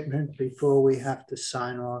statement before we have to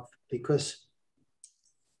sign off? Because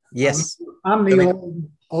yes, I'm the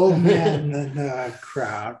old man in the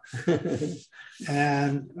crowd,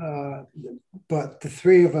 and but the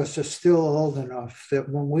three of us are still old enough that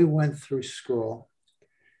when we went through school,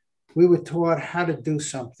 we were taught how to do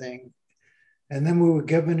something, and then we were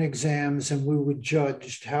given exams and we were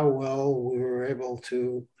judged how well we were able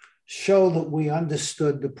to show that we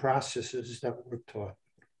understood the processes that were taught.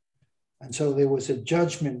 And so there was a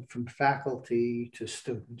judgment from faculty to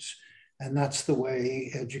students. And that's the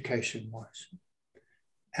way education was.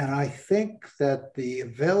 And I think that the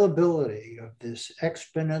availability of this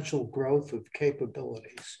exponential growth of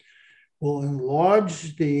capabilities will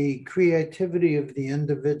enlarge the creativity of the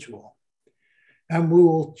individual. And we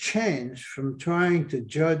will change from trying to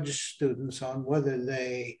judge students on whether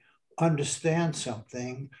they understand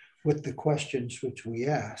something with the questions which we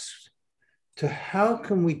asked, to how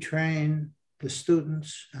can we train the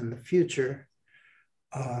students and the future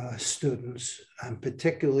students, and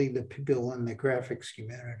particularly the people in the graphics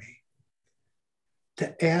community,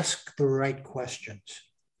 to ask the right questions,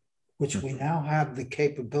 which we now have the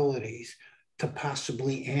capabilities to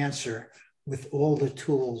possibly answer with all the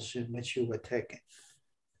tools in which you were taking.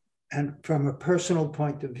 And from a personal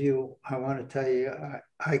point of view, I want to tell you,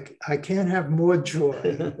 I can't have more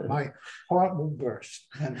joy. My heart will burst.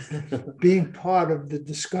 And being part of the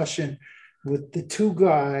discussion with the two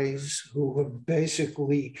guys who have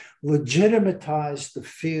basically legitimatized the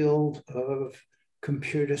field of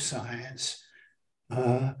computer science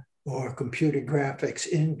or computer graphics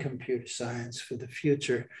in computer science for the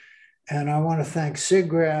future. And I want to thank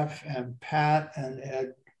SIGGRAPH and Pat and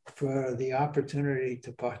Ed for the opportunity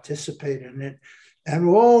to participate in it, and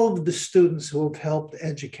all of the students who have helped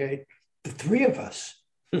educate the three of us.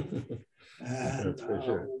 And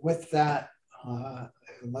sure. With that,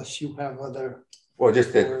 unless you have other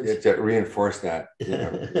just to reinforce that, you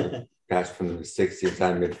know, passed from the 60s,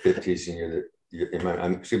 I'm mid 50s, and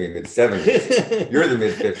I'm assuming mid 70s. You're the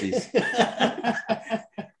mid 50s.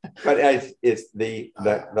 But it's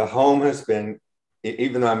the home has been,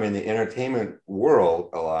 even though I'm in the entertainment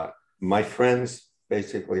world a lot, my friends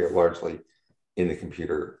basically are largely in the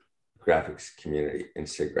computer graphics community in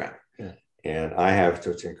SIGGRAPH. Yeah. And I have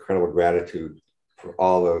such incredible gratitude for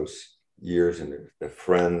all those years and the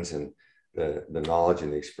friends and the knowledge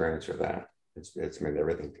and the experience of that. It's meant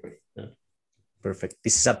everything to me. Yeah. Perfect.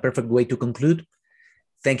 This is a perfect way to conclude.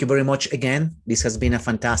 Thank you very much again. This has been a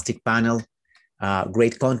fantastic panel,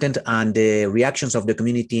 great content, and the reactions of the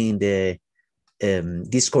community in the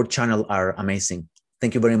Discord channel are amazing.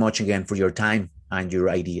 Thank you very much again for your time and your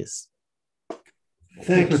ideas.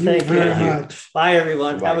 Thank you very much. Bye,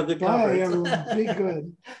 everyone. Bye. Have a good Bye, conference. everyone.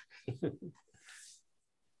 Be good.